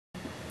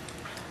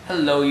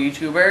Hello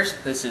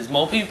YouTubers, this is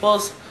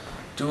MoPeoples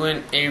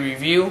doing a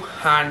review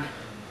on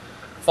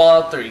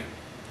Fallout 3.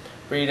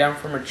 Rated M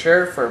for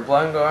mature, for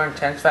blood and gore,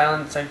 intense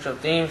violence, sexual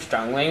themes,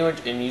 strong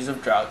language, and use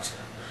of drugs.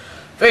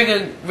 Very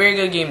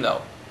good game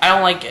though. I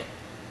don't like it.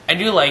 I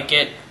do like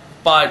it,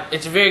 but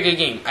it's a very good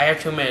game. I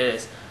have to admit it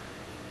is.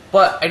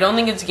 But I don't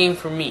think it's a game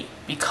for me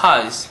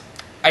because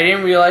I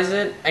didn't realize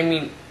it. I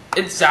mean,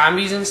 it's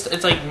zombies and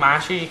it's like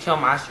monsters. You kill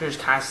monsters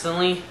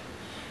constantly,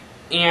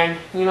 and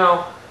you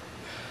know.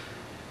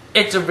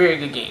 It's a very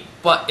good game,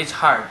 but it's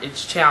hard.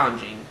 It's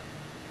challenging.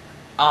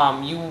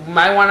 You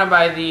might want to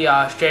buy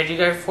the strategy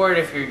guide for it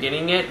if you're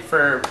getting it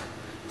for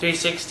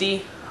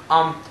 360.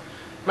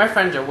 My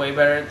friends are way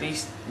better at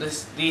these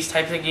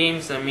types of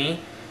games than me,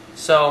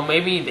 so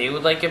maybe they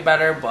would like it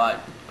better. But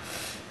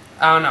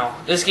I don't know.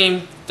 This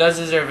game does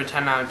deserve a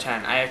 10 out of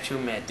 10. I have to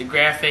admit, the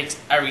graphics,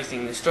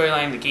 everything, the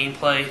storyline, the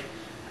gameplay,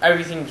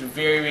 everything's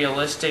very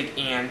realistic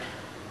and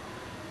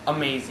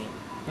amazing.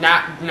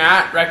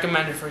 Not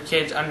recommended for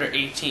kids under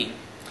 18.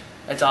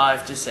 That's all I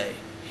have to say.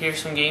 Here's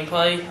some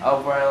gameplay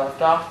of where I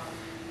left off.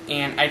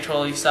 And I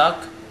totally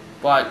suck.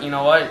 But you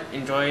know what?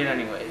 Enjoy it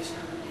anyways.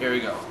 Here we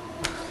go.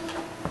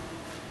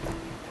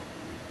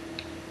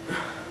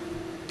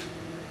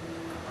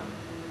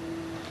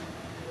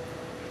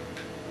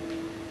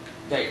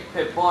 Got your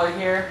Pip-Boy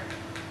here,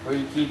 where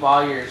you keep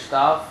all your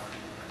stuff.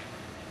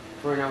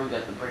 For now we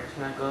got the Brick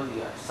Knuckles,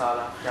 you got a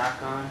sawed-off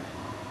shotgun.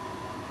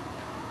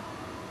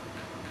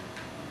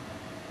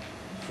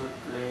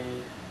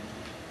 Blade.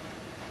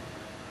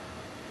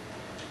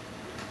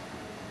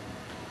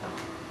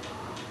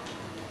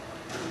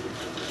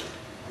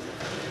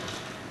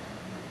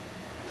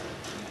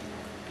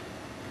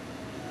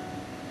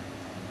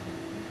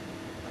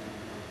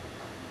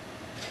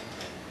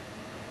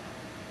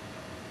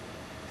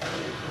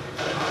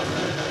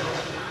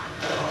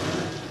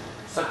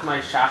 Suck my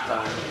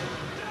shotgun.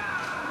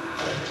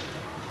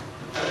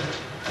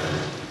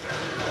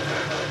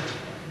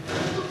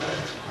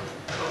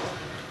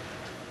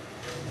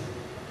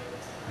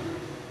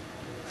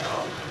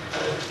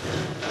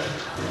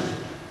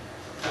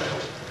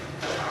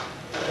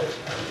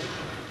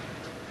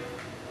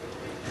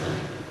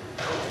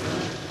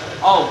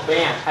 Oh,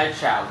 bam,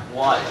 headshot,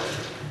 what?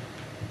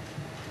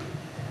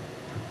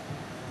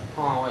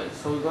 Hold on, wait,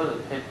 so we go to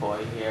the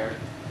Pip-Boy here,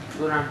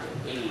 go down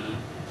to 8,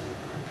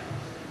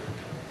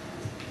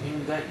 and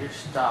you got your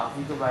stuff,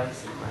 you can buy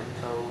some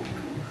Mentos,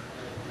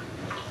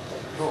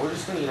 but we're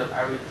just gonna eat up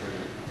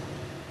everything,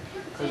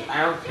 because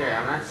I don't care,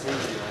 I'm not saving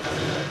it,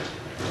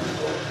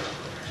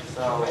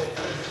 so...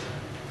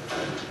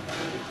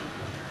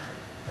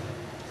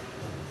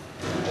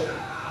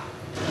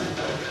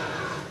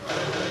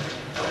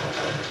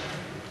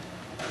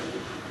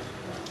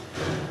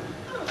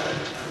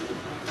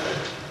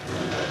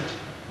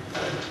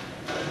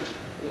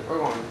 We're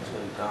going to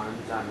the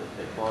guns on the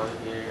Pip-Boy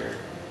here.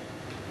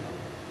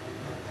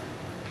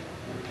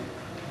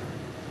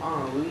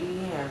 Oh, we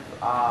have,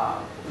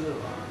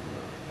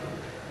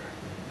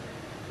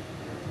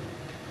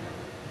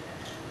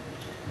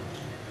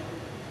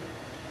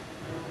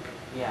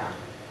 yeah.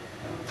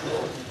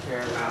 What you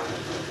care about?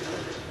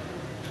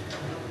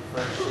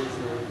 Fresh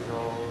scissors,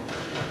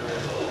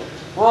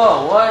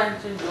 whoa, what? I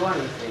didn't do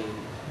anything.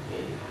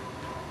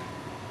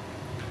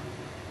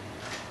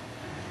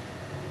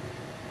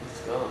 Let's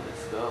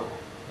go.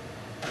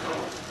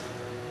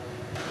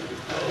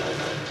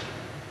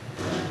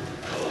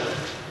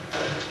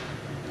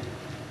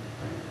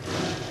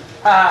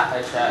 Ha!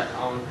 Headshot.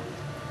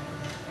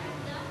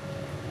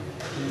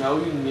 No,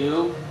 you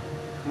noob.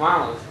 Come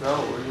on, let's go.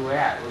 Where you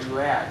at? Where you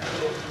at?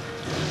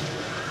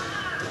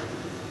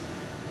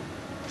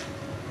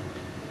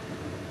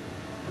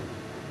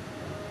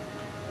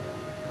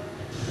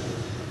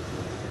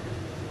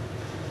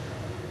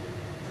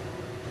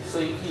 So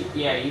you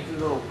can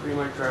go pretty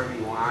much wherever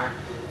you want.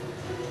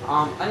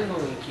 I think I'm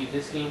going to keep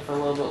this game for a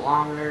little bit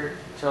longer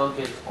till it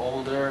gets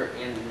older,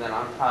 and then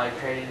I'll probably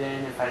trade it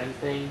in if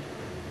anything.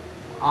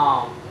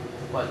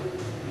 But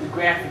the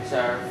graphics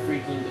are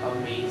freaking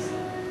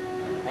amazing.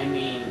 I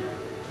mean,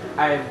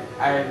 I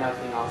have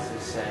nothing else to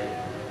say.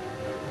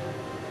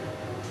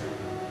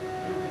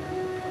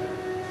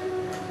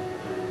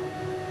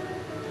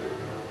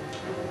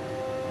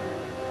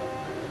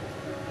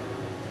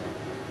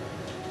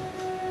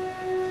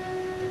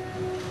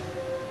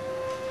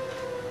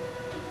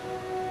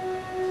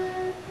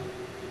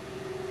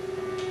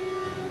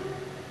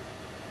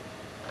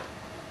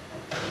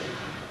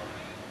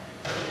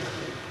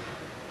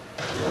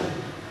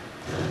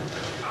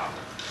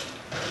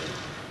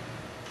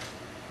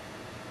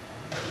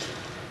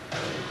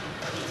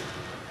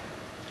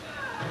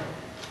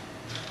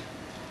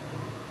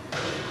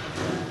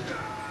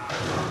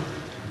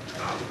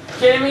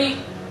 Kidding me?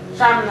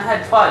 Shot him in the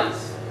head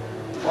twice.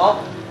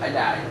 Well, I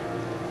died.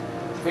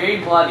 Very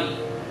bloody.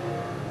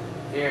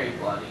 Very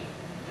bloody.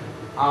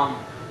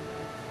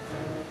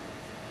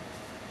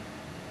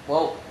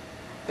 Well,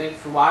 thanks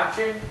for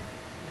watching.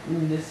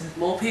 This is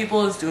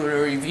MoPeoples doing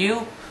a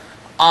review.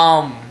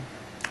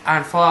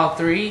 on Fallout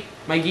 3.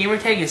 My gamer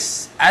tag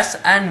is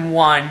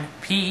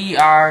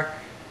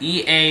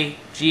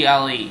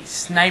SN1PEREAGLE.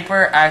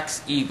 Sniper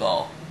X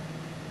Eagle.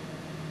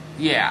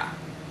 Yeah.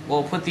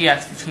 We'll put the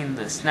X between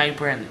the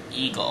sniper and the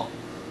eagle.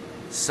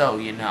 So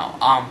you know.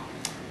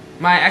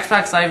 My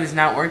Xbox Live is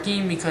not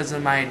working because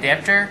of my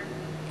adapter.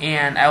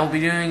 And I will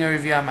be doing a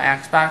review on my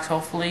Xbox,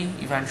 hopefully,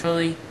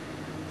 eventually.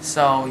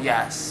 So,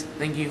 yes.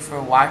 Thank you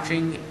for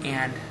watching,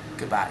 and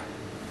goodbye.